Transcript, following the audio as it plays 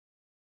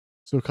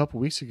So a couple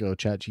weeks ago,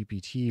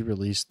 ChatGPT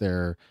released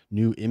their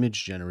new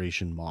image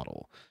generation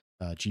model,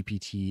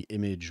 GPT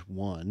Image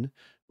 1,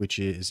 which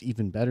is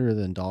even better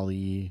than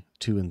Dolly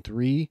 2 and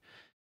 3.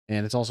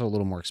 And it's also a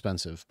little more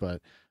expensive,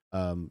 but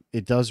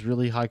it does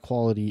really high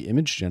quality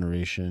image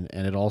generation.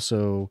 And it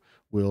also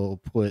will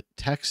put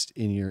text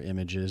in your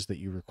images that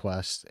you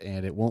request,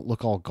 and it won't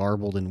look all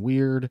garbled and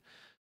weird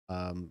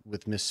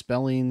with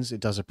misspellings. It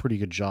does a pretty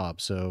good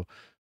job. So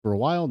for a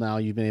while now,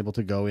 you've been able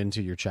to go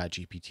into your chat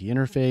GPT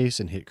interface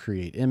and hit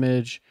create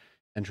image,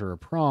 enter a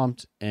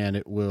prompt, and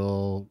it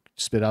will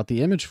spit out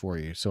the image for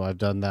you. So I've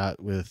done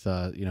that with,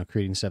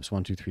 creating steps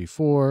 1, 2, 3,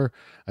 4.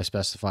 I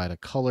specified a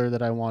color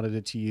that I wanted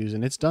it to use,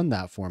 and it's done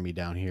that for me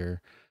down here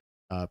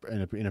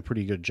in a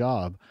pretty good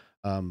job.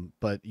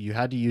 But you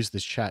had to use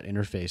this chat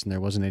interface, and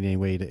there wasn't any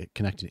way to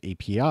connect an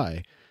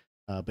API.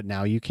 But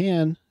now you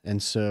can.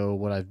 And so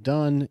what I've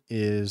done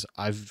is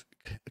I've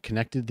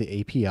connected the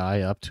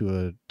API up to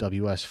a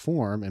WS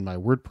form in my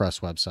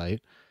WordPress website.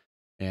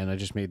 And I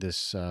just made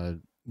this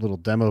little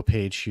demo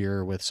page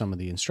here with some of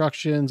the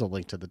instructions, a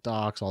link to the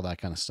docs, all that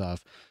kind of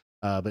stuff.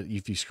 But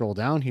if you scroll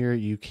down here,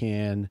 you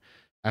can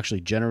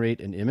actually generate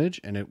an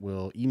image and it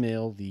will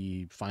email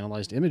the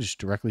finalized image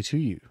directly to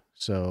you.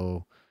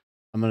 So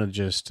I'm going to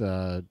just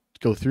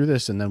go through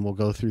this, and then we'll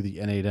go through the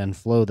n8n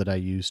flow that I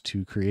used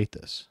to create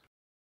this.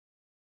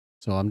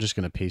 So I'm just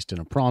going to paste in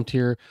a prompt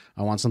here.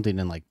 I want something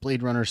in like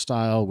Blade Runner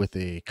style with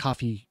a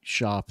coffee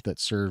shop that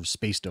serves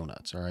space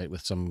donuts. All right.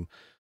 With some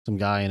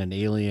guy and an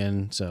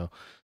alien. So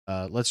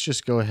let's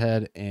just go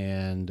ahead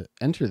and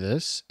enter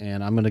this.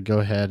 And I'm going to go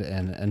ahead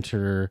and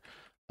enter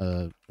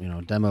a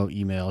demo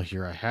email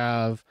here I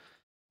have.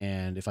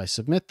 And if I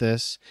submit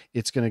this,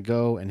 it's going to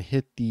go and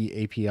hit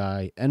the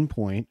API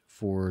endpoint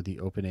for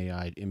the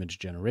OpenAI image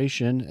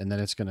generation. And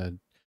then it's going to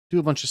do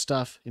a bunch of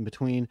stuff in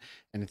between.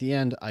 And at the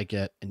end, I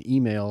get an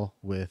email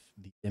with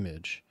the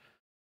image.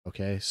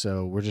 Okay,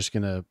 so we're just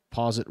going to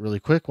pause it really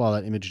quick while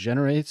that image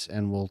generates,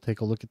 and we'll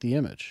take a look at the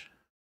image.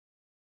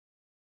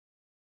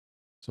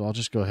 So I'll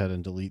just go ahead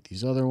and delete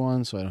these other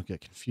ones so I don't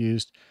get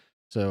confused.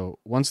 So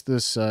once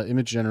this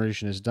image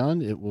generation is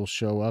done, it will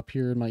show up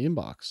here in my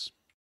inbox.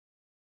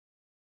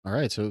 All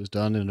right, so it was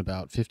done in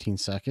about 15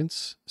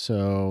 seconds.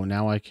 So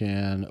now I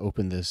can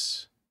open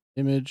this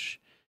image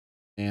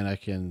and I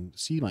can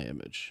see my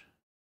image.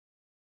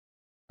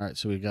 All right,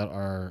 so we got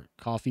our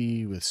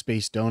coffee with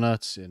space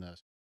donuts in a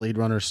Blade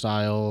Runner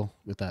style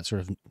with that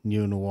sort of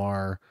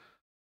neo-noir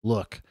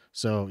look.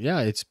 So yeah,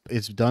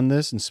 it's done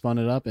this and spun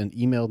it up and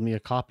emailed me a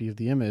copy of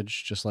the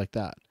image just like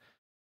that.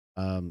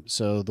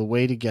 So the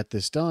way to get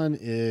this done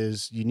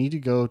is you need to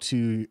go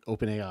to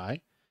OpenAI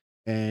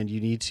and you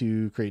need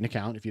to create an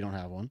account if you don't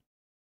have one.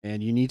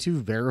 And you need to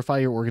verify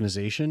your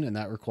organization, and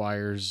that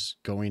requires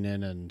going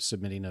in and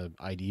submitting an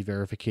ID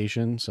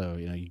verification. So,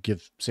 you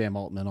give Sam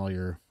Altman all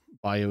your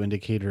bio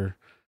indicator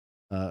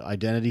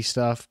identity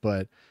stuff,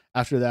 but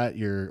after that,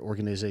 your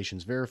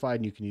organization's verified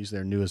and you can use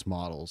their newest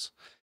models.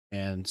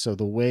 And so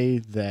the way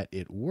that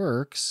it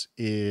works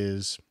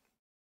is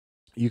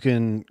you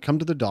can come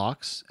to the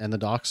docs, and the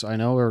docs I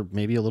know are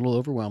maybe a little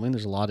overwhelming.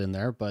 There's a lot in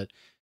there, but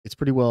it's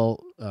pretty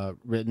well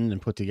written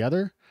and put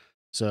together.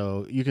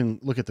 So you can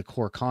look at the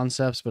core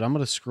concepts, but I'm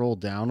going to scroll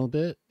down a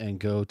bit and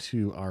go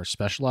to our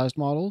specialized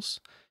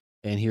models.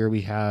 And here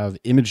we have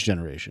image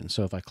generation.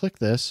 So if I click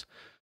this,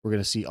 we're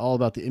going to see all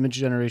about the image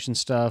generation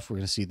stuff. We're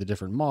going to see the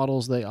different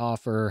models they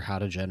offer, how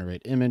to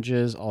generate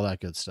images, all that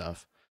good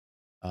stuff.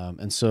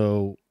 And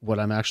so what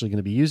I'm actually going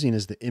to be using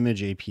is the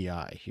image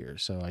API here.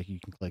 So you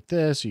can click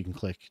this, or you can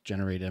click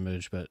generate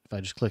image, but if I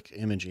just click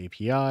image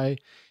API,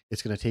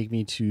 it's going to take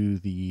me to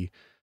the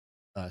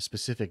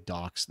specific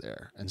docs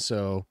there. And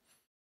so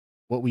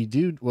what we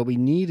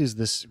need is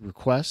this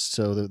request.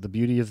 So the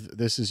beauty of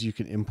this is you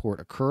can import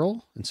a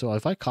curl. And so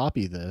if I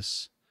copy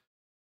this,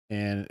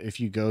 and if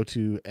you go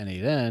to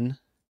n8n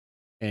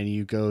and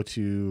you go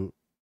to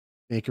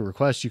make a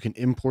request, you can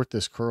import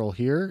this curl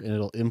here and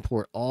it'll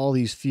import all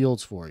these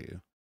fields for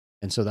you.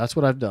 And so that's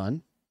what I've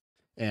done.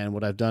 And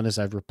what I've done is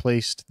I've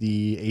replaced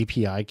the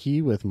API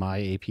key with my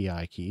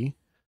API key.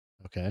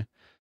 Okay.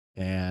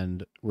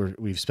 And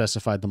we've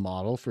specified the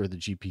model for the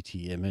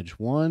GPT image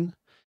 1.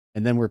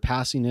 And then we're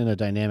passing in a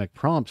dynamic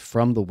prompt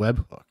from the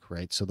webhook,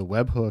 right? So the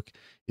webhook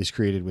is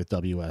created with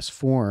WS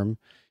Form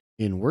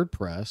in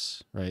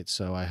WordPress, right?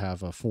 So I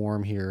have a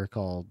form here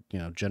called,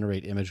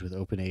 generate image with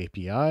OpenAI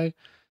API.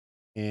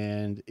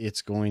 And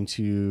it's going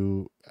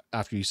to,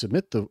 after you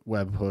submit the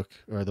webhook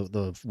or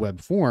the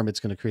web form, it's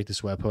going to create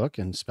this webhook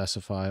and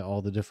specify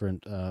all the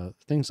different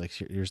things. Like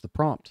here's the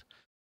prompt.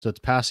 So it's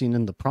passing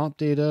in the prompt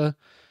data,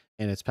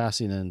 and it's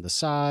passing in the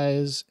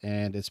size,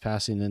 and it's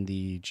passing in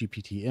the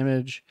GPT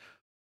image.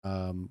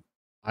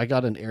 I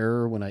got an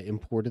error when I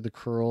imported the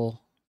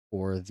curl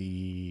for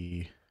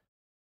the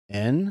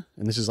n,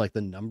 and this is like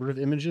the number of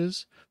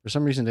images. For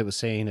some reason, it was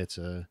saying it's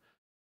a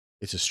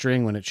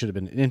string when it should have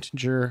been an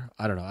integer.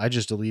 I don't know. I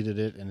just deleted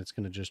it, and it's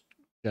going to just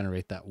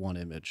generate that one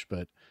image.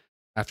 But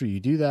after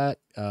you do that,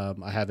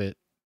 I have it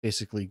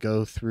basically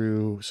go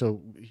through.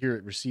 So here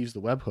it receives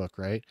the webhook,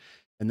 right?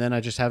 And then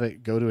I just have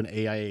it go to an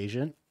AI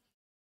agent,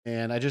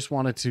 and I just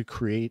wanted to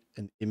create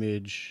an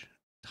image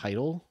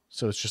title.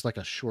 So it's just like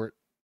a short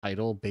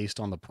title based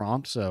on the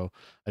prompt. So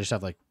I just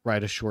have like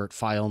write a short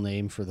file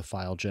name for the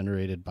file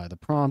generated by the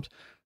prompt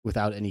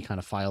without any kind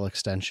of file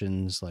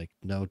extensions like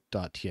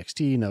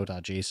no.txt,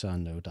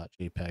 no.json,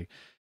 no.jpg.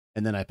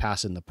 And then I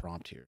pass in the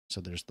prompt here.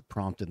 So there's the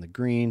prompt in the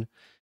green.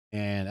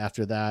 And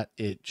after that,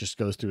 it just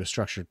goes through a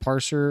structured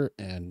parser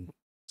and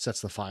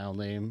sets the file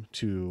name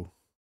to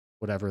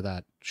whatever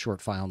that short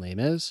file name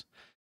is.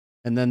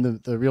 And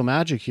then the real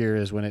magic here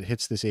is when it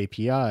hits this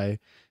API,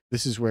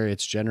 this is where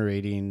it's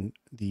generating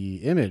the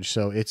image.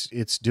 So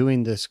it's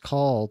doing this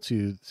call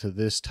to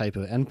this type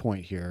of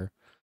endpoint here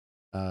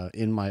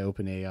in my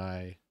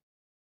OpenAI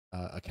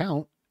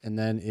account, and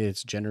then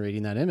it's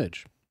generating that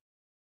image.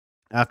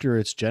 After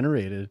it's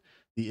generated,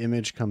 the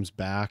image comes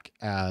back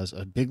as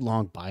a big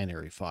long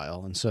binary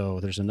file. And so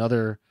there's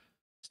another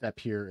step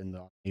here in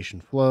the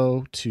automation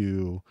flow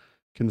to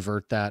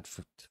convert that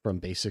from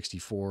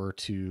base64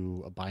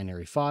 to a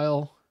binary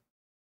file.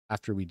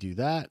 After we do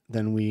that,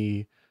 then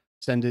we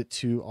send it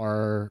to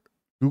our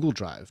Google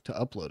Drive to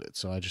upload it.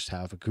 So I just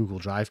have a Google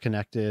Drive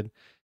connected,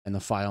 and the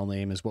file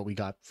name is what we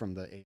got from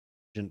the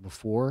agent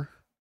before.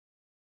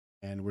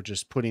 And we're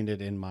just putting it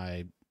in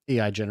my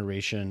AI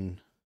generation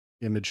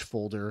image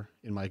folder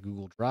in my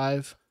Google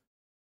Drive.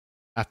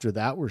 After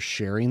that, we're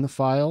sharing the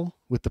file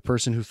with the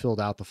person who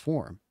filled out the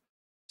form.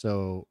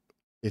 So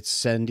it's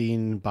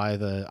sending by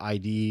the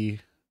ID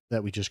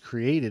that we just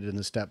created in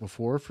the step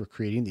before for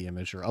creating the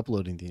image or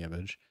uploading the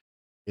image.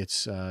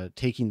 It's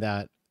taking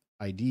that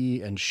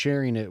ID and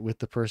sharing it with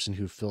the person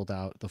who filled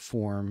out the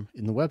form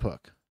in the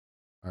webhook.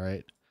 All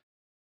right.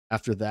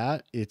 After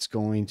that, it's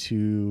going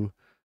to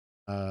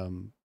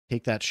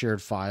take that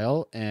shared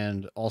file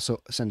and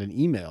also send an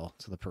email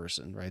to the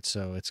person, right?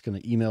 So it's going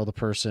to email the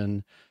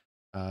person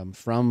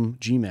from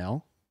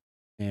Gmail,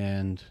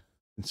 and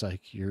it's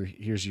like,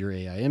 here's your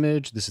AI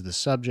image. This is the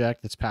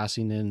subject that's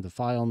passing in the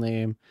file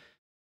name.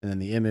 And then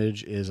the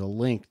image is a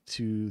link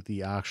to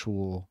the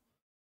actual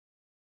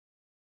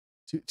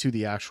to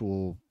the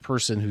actual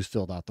person who's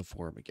filled out the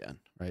form again,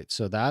 right?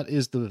 So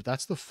that's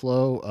the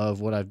flow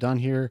of what I've done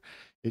here.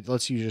 It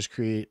lets you just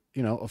create,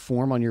 a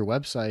form on your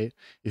website.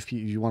 If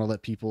you want to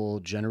let people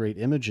generate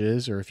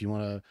images, or if you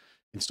want to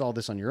install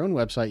this on your own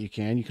website, you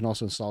can. You can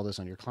also install this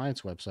on your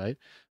client's website.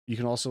 You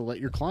can also let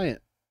your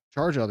client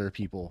charge other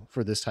people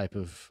for this type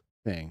of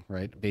thing,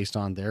 right? Based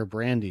on their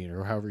branding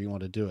or however you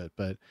want to do it.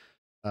 But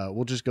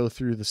we'll just go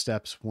through the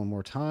steps one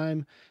more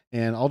time,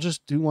 and I'll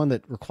just do one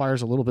that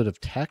requires a little bit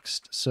of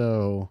text.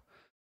 So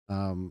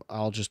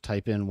I'll just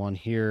type in one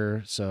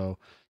here. So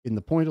in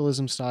the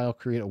pointillism style,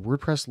 create a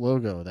WordPress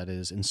logo that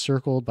is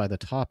encircled by the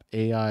top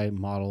AI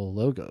model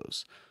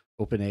logos: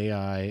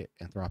 OpenAI,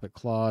 Anthropic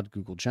Claude,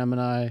 Google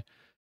Gemini,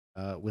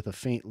 with a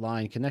faint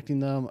line connecting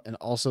them, and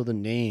also the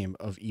name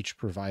of each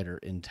provider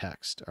in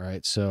text. All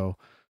right. So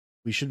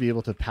we should be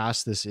able to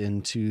pass this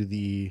into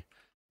the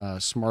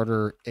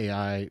smarter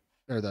AI,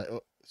 or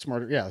the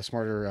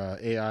smarter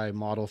AI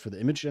model for the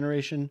image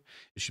generation.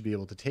 It should be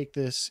able to take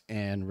this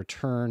and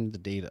return the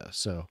data.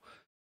 So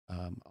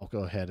I'll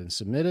go ahead and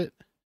submit it,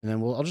 and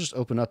then I'll just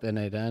open up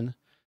n8n,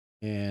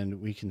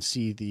 and we can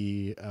see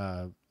the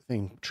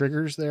thing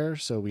triggers there.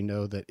 So we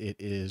know that it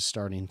is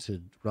starting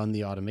to run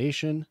the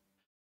automation,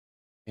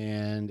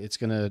 and it's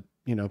going to,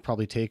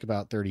 probably take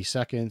about 30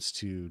 seconds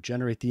to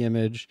generate the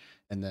image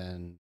and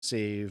then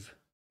save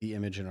the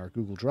image in our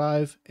Google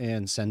Drive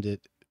and send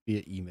it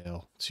via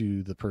email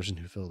to the person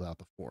who filled out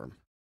the form.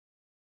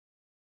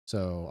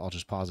 So I'll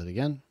just pause it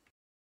again.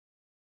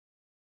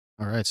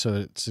 All right, so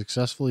it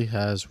successfully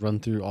has run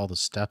through all the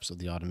steps of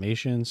the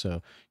automation.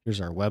 So here's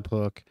our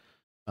webhook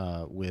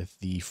with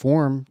the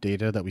form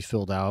data that we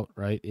filled out,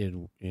 right,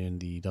 in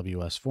the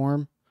WS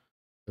form.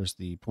 There's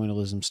the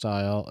pointillism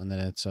style, and then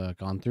it's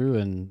gone through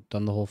and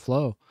done the whole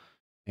flow.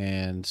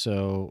 And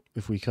so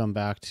if we come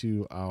back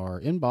to our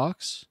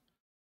inbox,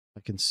 I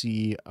can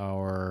see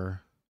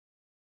our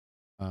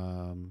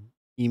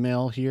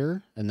email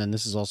here. And then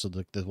this is also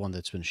the one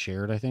that's been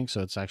shared, I think.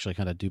 So it's actually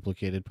kind of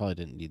duplicated. Probably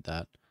didn't need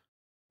that.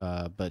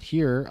 But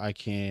here I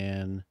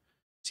can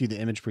see the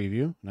image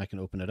preview, and I can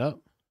open it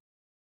up.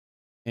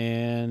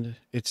 And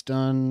it's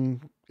done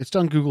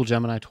Google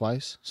Gemini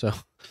twice. So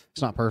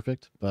it's not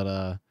perfect,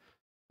 but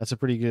that's a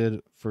pretty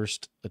good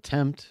first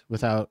attempt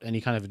without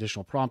any kind of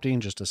additional prompting,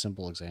 just a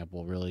simple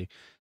example, really.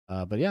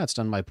 But yeah, it's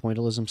done my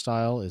pointillism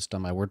style. It's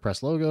done my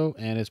WordPress logo,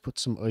 and it's put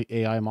some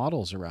AI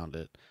models around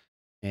it.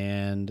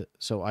 And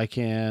so I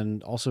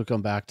can also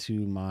come back to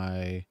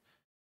my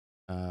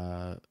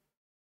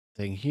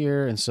thing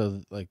here. And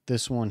so like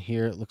this one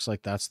here, it looks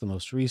like that's the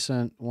most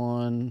recent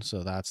one.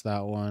 So that's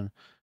that one.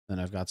 Then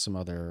I've got some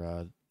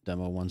other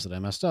demo ones that I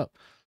messed up.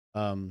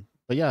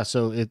 But yeah,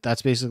 so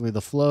that's basically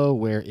the flow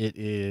where it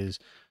is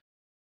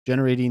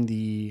generating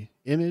the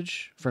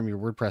image from your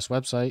WordPress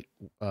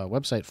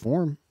website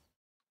form,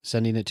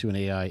 sending it to an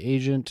AI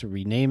agent to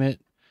rename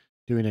it,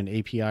 doing an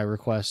API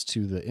request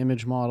to the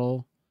image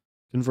model,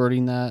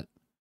 converting that,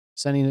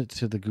 sending it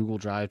to the Google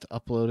Drive to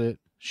upload it,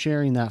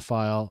 sharing that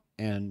file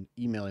and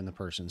emailing the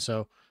person.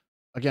 So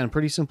again,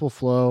 pretty simple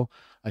flow.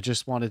 I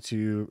just wanted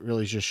to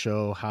really just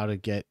show how to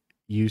get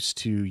used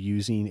to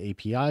using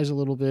APIs a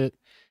little bit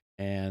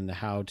and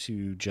how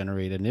to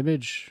generate an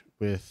image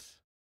with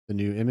the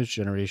new image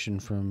generation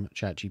from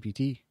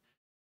ChatGPT,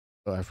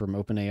 from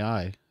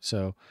OpenAI.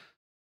 So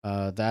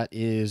that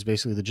is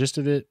basically the gist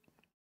of it.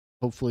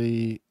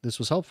 Hopefully this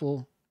was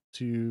helpful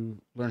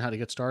to learn how to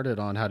get started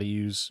on how to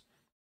use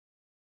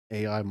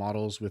AI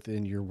models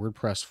within your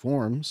WordPress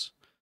forms.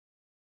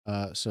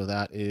 So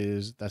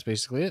that's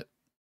basically it.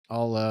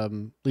 I'll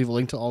leave a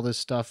link to all this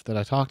stuff that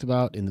I talked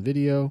about in the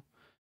video.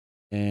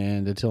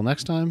 And until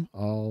next time,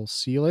 I'll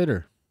see you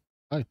later.